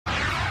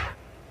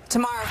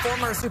Tomorrow,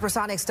 former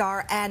Supersonic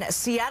star and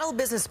Seattle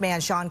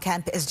businessman Shawn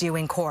Kemp is due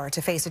in court to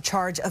face a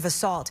charge of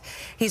assault.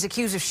 He's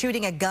accused of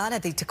shooting a gun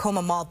at the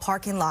Tacoma Mall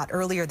parking lot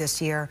earlier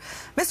this year.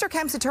 Mr.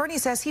 Kemp's attorney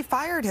says he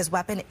fired his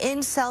weapon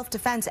in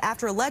self-defense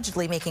after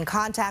allegedly making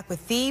contact with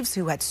thieves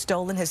who had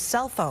stolen his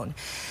cell phone.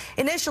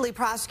 Initially,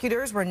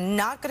 prosecutors were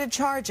not going to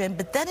charge him,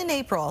 but then in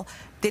April,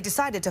 they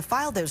decided to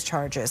file those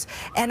charges.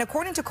 And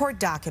according to court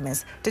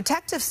documents,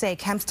 detectives say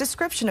Kemp's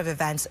description of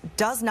events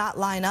does not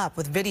line up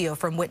with video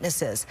from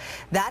witnesses.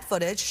 That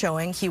footage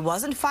showing he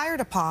wasn't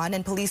fired upon,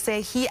 and police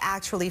say he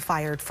actually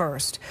fired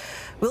first.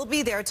 We'll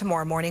be there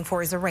tomorrow morning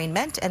for his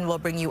arraignment, and we'll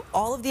bring you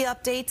all of the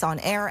updates on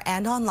air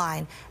and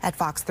online at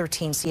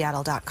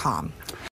fox13seattle.com.